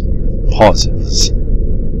breaks, pauses.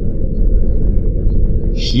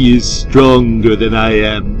 "He is stronger than I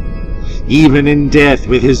am, even in death,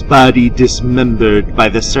 with his body dismembered by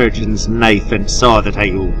the surgeon's knife and saw that I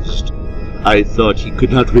used. I thought he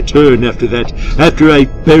could not return after that, after I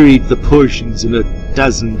buried the portions in a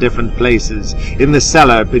dozen different places, in the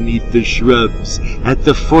cellar beneath the shrubs, at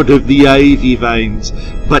the foot of the ivy vines.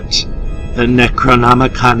 But the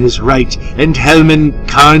Necronomicon is right, and Helman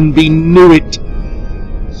Carnby knew it.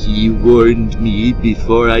 He warned me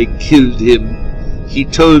before I killed him. He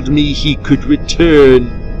told me he could return,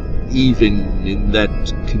 even in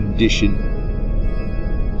that condition.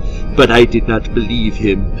 But I did not believe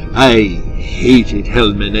him. I hated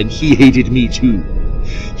Helman, and he hated me too.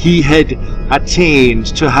 He had attained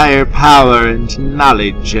to higher power and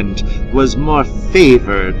knowledge, and was more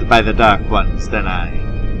favored by the Dark Ones than I.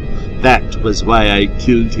 That was why I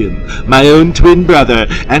killed him, my own twin brother,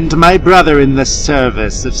 and my brother in the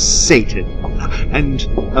service of Satan, and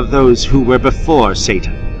of those who were before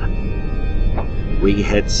Satan. We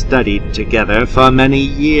had studied together for many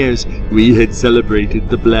years. We had celebrated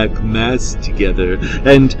the Black Mass together,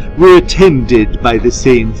 and were attended by the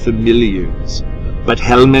same familiars. But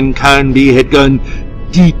Helman Carnby had gone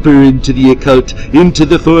deeper into the occult, into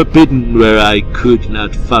the forbidden, where I could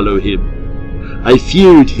not follow him. I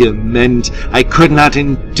feared him, and I could not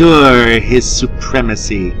endure his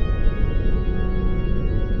supremacy.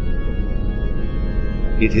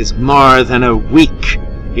 It is more than a week.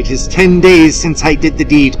 It is 10 days since I did the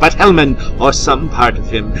deed, but Helman, or some part of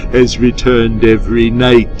him, has returned every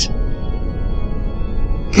night.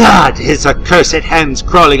 God, his accursed hands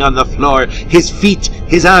crawling on the floor, his feet,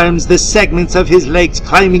 his arms, the segments of his legs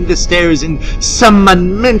climbing the stairs in some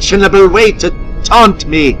unmentionable way to taunt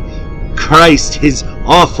me. Christ, his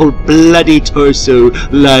awful bloody torso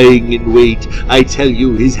lying in wait. I tell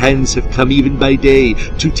you, his hands have come even by day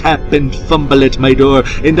to tap and fumble at my door,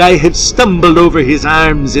 and I have stumbled over his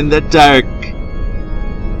arms in the dark.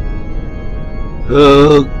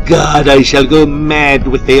 Oh God, I shall go mad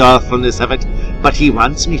with the awfulness of it. But he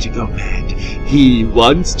wants me to go mad. He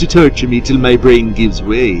wants to torture me till my brain gives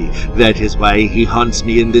way. That is why he haunts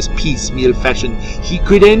me in this piecemeal fashion. He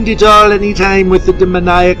could end it all any time with the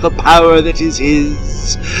demoniacal power that is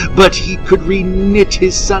his. But he could reknit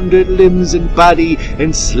his sundered limbs and body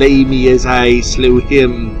and slay me as I slew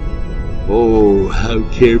him. Oh, how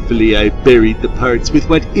carefully I buried the parts, with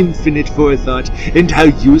what infinite forethought, and how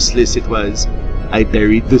useless it was. I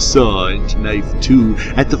buried the saw and knife too,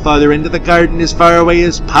 at the farther end of the garden, as far away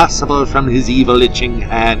as possible from his evil itching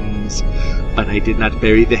hands. But I did not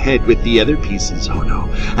bury the head with the other pieces, oh no.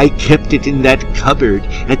 I kept it in that cupboard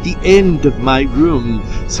at the end of my room.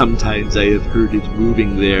 Sometimes I have heard it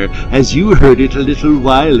moving there, as you heard it a little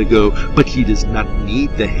while ago, but he does not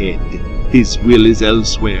need the head. His will is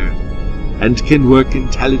elsewhere, and can work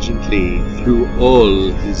intelligently through all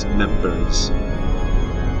his members.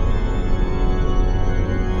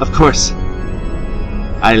 Of course,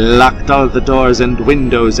 I locked all the doors and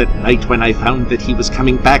windows at night when I found that he was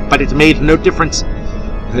coming back, but it made no difference,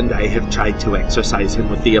 and I have tried to exorcise him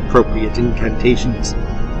with the appropriate incantations.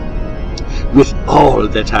 With all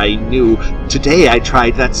that I knew, today I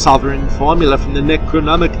tried that sovereign formula from the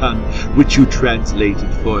Necronomicon, which you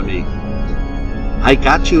translated for me. I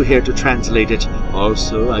got you here to translate it.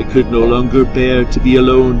 Also, I could no longer bear to be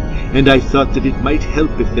alone, and I thought that it might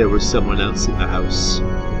help if there was someone else in the house.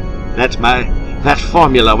 That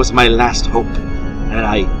formula was my last hope, and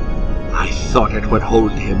I thought it would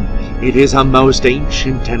hold him. It is a most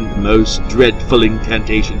ancient and most dreadful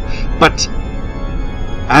incantation, but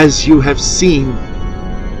as you have seen,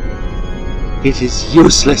 it is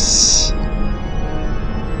useless.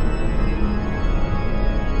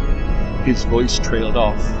 His voice trailed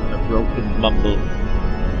off in a broken mumble.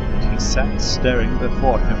 He sat staring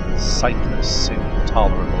before him with sightless,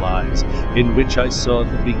 intolerable eyes, in which I saw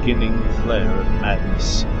the beginning flare of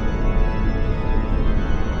madness.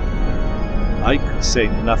 I could say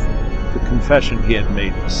nothing. The confession he had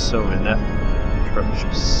made was so inept and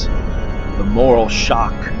atrocious. The moral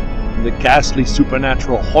shock and the ghastly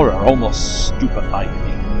supernatural horror almost stupefied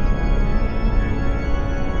me.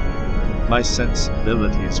 My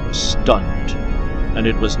sensibilities were stunned, and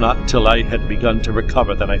it was not till I had begun to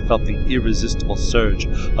recover that I felt the irresistible surge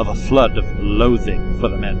of a flood of loathing for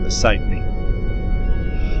the man beside me.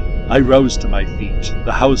 I rose to my feet.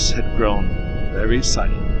 The house had grown very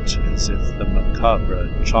silent, as if the macabre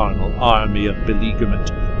and charnel army of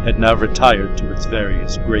beleaguerment had now retired to its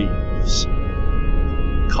various graves.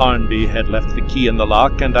 Carnby had left the key in the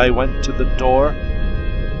lock, and I went to the door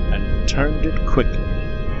and turned it quickly.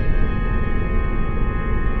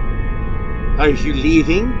 Are you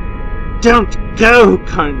leaving? Don't go,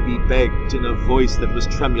 Carnby begged in a voice that was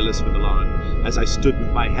tremulous with alarm, as I stood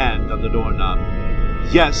with my hand on the doorknob.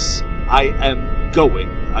 Yes, I am going,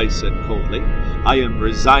 I said coldly. I am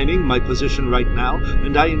resigning my position right now,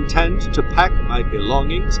 and I intend to pack my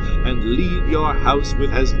belongings and leave your house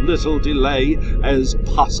with as little delay as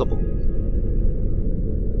possible.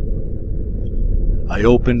 I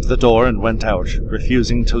opened the door and went out,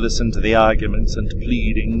 refusing to listen to the arguments and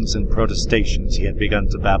pleadings and protestations he had begun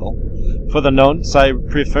to babble. For the nonce, I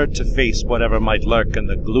preferred to face whatever might lurk in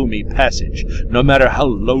the gloomy passage, no matter how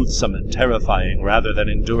loathsome and terrifying, rather than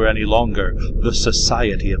endure any longer the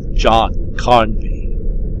society of John Carnby.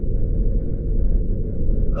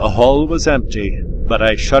 The hall was empty, but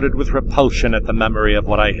I shuddered with repulsion at the memory of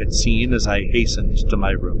what I had seen as I hastened to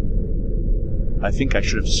my room. I think I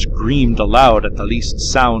should have screamed aloud at the least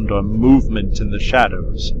sound or movement in the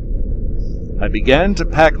shadows. I began to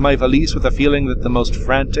pack my valise with a feeling that the most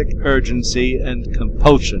frantic urgency and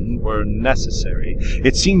compulsion were necessary.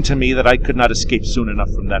 It seemed to me that I could not escape soon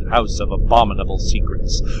enough from that house of abominable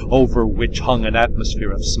secrets, over which hung an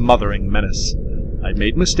atmosphere of smothering menace. I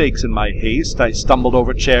made mistakes in my haste, I stumbled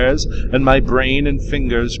over chairs, and my brain and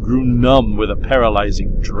fingers grew numb with a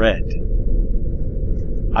paralyzing dread.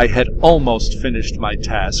 I had almost finished my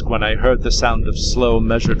task when I heard the sound of slow,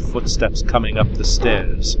 measured footsteps coming up the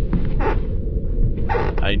stairs.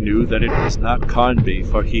 I knew that it was not Carnby,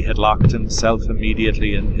 for he had locked himself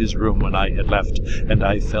immediately in his room when I had left, and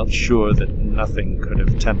I felt sure that nothing could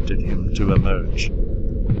have tempted him to emerge.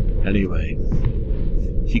 Anyway,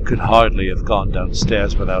 he could hardly have gone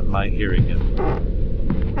downstairs without my hearing him.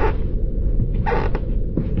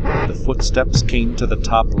 The footsteps came to the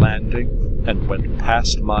top landing and went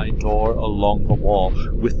past my door along the wall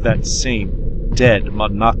with that same dead,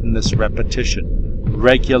 monotonous repetition,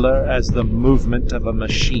 regular as the movement of a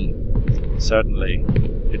machine. Certainly,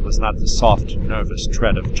 it was not the soft, nervous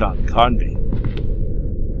tread of John Carnby.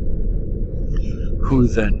 Who,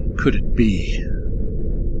 then, could it be?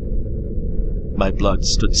 My blood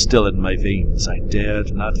stood still in my veins. I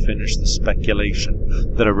dared not finish the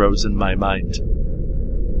speculation that arose in my mind.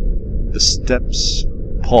 The steps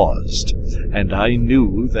paused, and I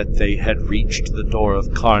knew that they had reached the door of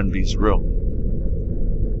Carnby's room.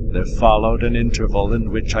 There followed an interval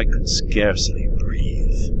in which I could scarcely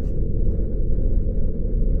breathe.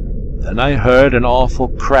 Then I heard an awful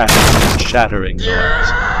crash and shattering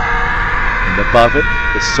noise, and above it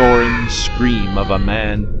the soaring scream of a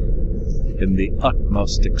man in the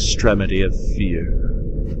utmost extremity of fear.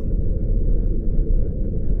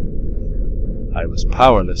 I was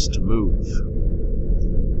powerless to move,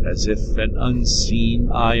 as if an unseen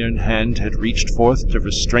iron hand had reached forth to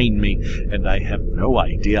restrain me, and I have no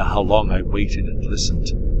idea how long I waited and listened.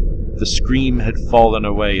 The scream had fallen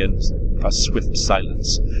away, and a swift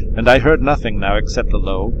silence, and I heard nothing now except a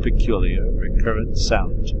low, peculiar, recurrent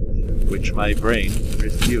sound, which my brain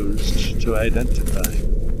refused to identify.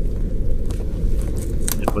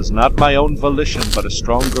 It was not my own volition, but a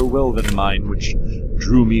stronger will than mine, which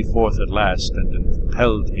drew me forth at last and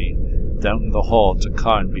impelled me down the hall to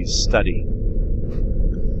Carnby's study.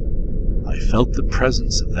 I felt the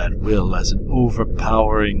presence of that will as an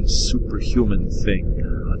overpowering, superhuman thing,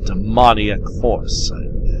 a demoniac force,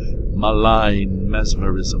 a malign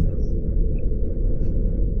mesmerism.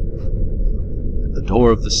 The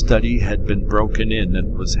door of the study had been broken in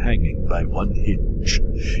and was hanging by one hinge.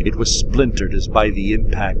 It was splintered as by the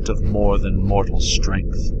impact of more than mortal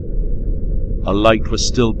strength. A light was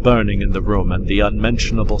still burning in the room, and the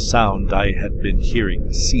unmentionable sound I had been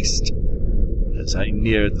hearing ceased as I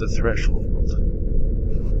neared the threshold.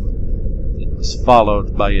 It was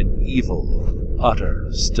followed by an evil, utter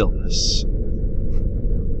stillness.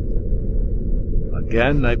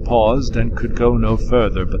 Again I paused and could go no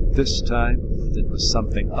further, but this time it was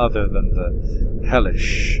something other than the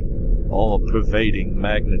hellish, all-pervading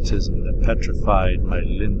magnetism that petrified my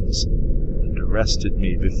limbs and arrested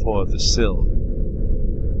me before the sill.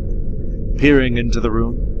 Peering into the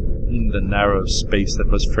room, in the narrow space that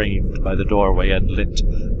was framed by the doorway and lit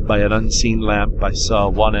by an unseen lamp, I saw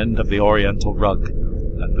one end of the oriental rug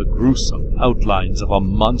and the gruesome outlines of a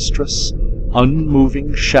monstrous,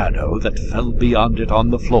 unmoving shadow that fell beyond it on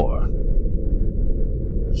the floor.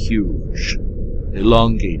 Huge,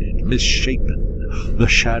 elongated, misshapen, the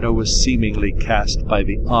shadow was seemingly cast by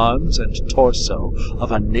the arms and torso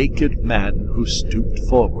of a naked man who stooped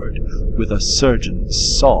forward with a surgeon's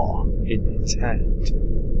saw in his hand.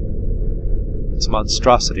 Its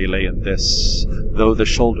monstrosity lay in this: though the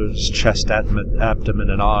shoulders, chest, abdomen,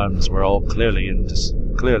 and arms were all clearly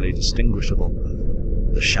distinguishable,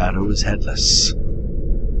 the shadow was headless,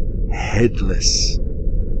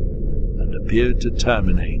 and appeared to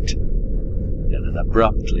terminate in an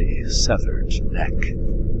abruptly severed neck.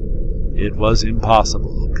 It was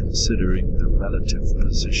impossible, considering the relative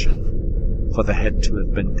position, for the head to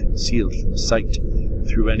have been concealed from sight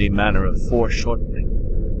through any manner of foreshortening.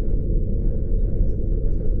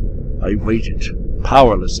 I waited,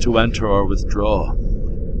 powerless to enter or withdraw.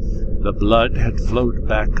 The blood had flowed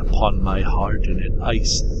back upon my heart in an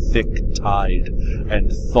ice-thick tide,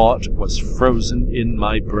 and thought was frozen in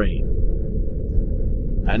my brain.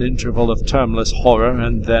 An interval of termless horror,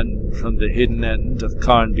 and then, from the hidden end of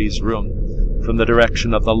Carnby's room, from the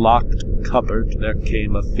direction of the locked cupboard, there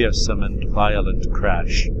came a fearsome and violent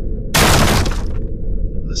crash.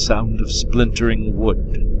 The sound of splintering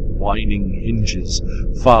wood, whining hinges,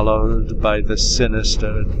 followed by the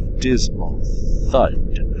sinister, dismal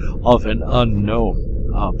thud of an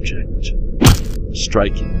unknown object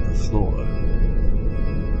striking the floor.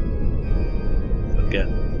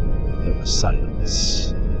 Again, there was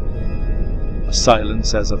silence. A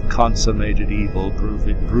silence as of consummated evil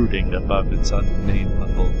brooding above its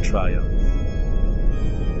unnameable triumph.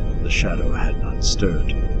 The shadow had not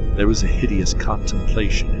stirred. There was a hideous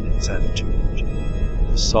contemplation in its attitude.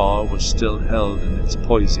 The saw was still held in its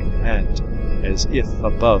poising hand, as if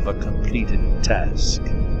above a completed task.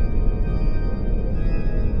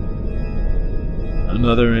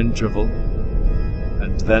 Another interval,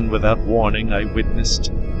 and then without warning I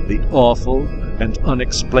witnessed the awful and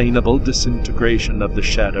unexplainable disintegration of the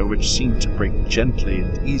shadow, which seemed to break gently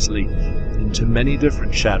and easily into many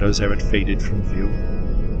different shadows ere it faded from view.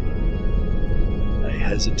 I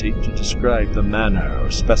hesitate to describe the manner or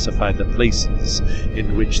specify the places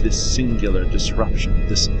in which this singular disruption,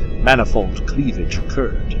 this manifold cleavage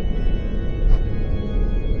occurred.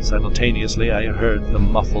 Simultaneously I heard the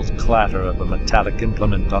muffled clatter of a metallic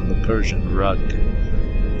implement on the Persian rug,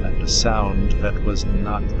 and a sound that was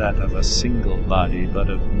not that of a single body, but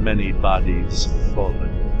of many bodies fallen.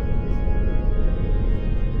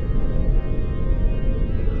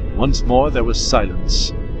 Once more there was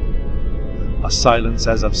silence. A silence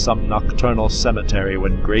as of some nocturnal cemetery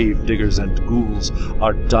when grave diggers and ghouls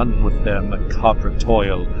are done with their macabre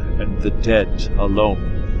toil, and the dead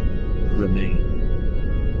alone remain.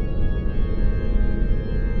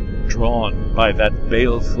 Drawn by that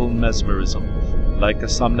baleful mesmerism, like a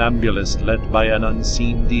somnambulist led by an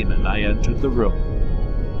unseen demon, I entered the room.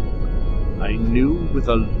 I knew with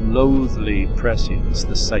a loathly prescience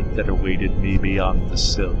the sight that awaited me beyond the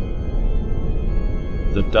sill.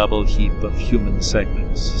 The double heap of human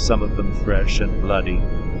segments, some of them fresh and bloody,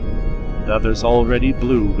 and others already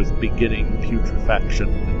blue with beginning putrefaction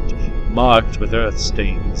and marked with earth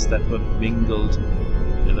stains that were mingled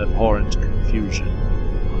in abhorrent confusion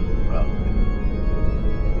on the rug.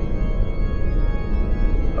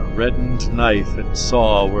 A reddened knife and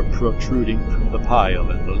saw were protruding from the pile,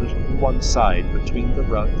 and a little to one side between the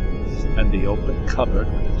rug and the open cupboard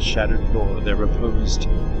with its shattered door there reposed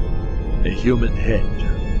a human head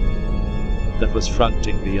that was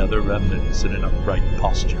fronting the other remnants in an upright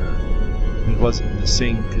posture. It was in the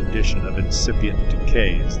same condition of incipient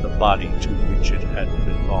decay as the body to which it had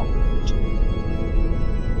belonged.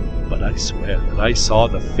 But I swear that I saw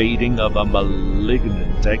the fading of a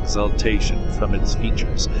malignant exultation from its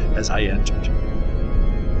features as I entered.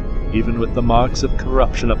 Even with the marks of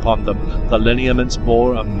corruption upon them, the lineaments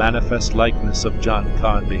bore a manifest likeness of John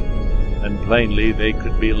Carnby, and plainly they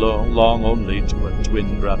could belong only to a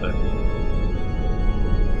twin brother.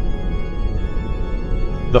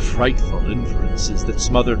 The frightful inferences that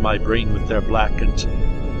smothered my brain with their blackened,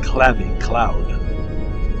 clammy cloud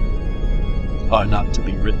are not to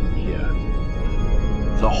be written here.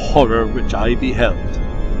 The horror which I beheld,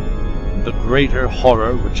 and the greater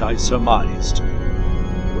horror which I surmised,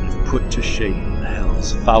 would have put to shame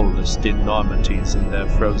hell's foulest enormities in their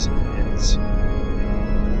frozen pits.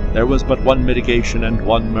 There was but one mitigation and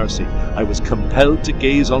one mercy. I was compelled to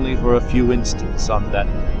gaze only for a few instants on that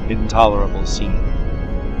intolerable scene.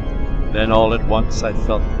 Then all at once I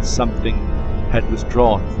felt that something had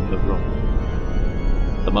withdrawn from the room.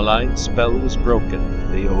 The malign spell was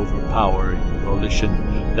broken, the overpowering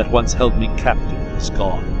volition that once held me captive was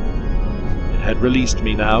gone. It had released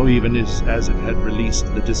me now, even as it had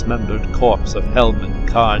released the dismembered corpse of Hellman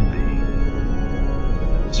Carnby.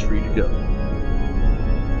 I was free to go.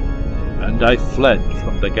 And I fled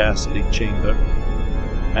from the ghastly chamber,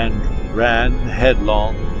 and ran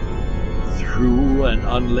headlong through an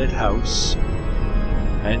unlit house,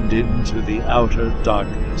 and into the outer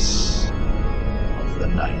darkness of the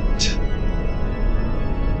night.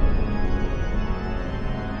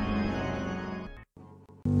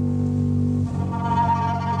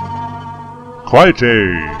 Quite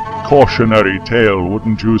a cautionary tale,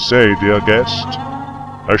 wouldn't you say, dear guest?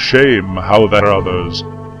 A shame how that others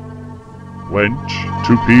went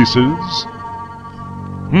to pieces.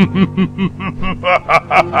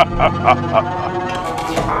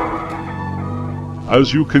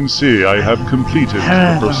 As you can see, I have completed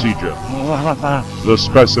the procedure. The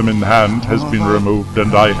specimen hand has been removed,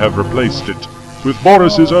 and I have replaced it with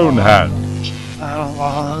Boris's own hand.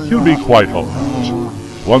 He'll be quite all right.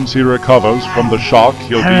 Once he recovers from the shock,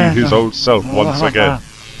 he'll be his old self once again.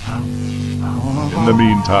 In the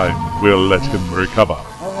meantime, we'll let him recover.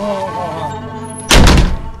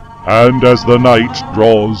 And as the night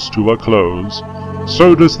draws to a close,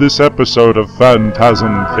 so does this episode of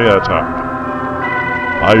Phantasm Theater.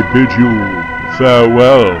 I bid you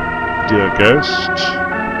farewell, dear guest,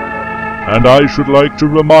 and I should like to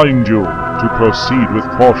remind you to proceed with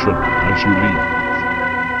caution as you leave.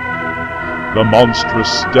 The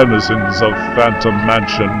monstrous denizens of Phantom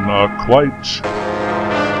Mansion are quite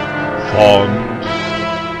fond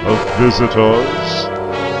of visitors.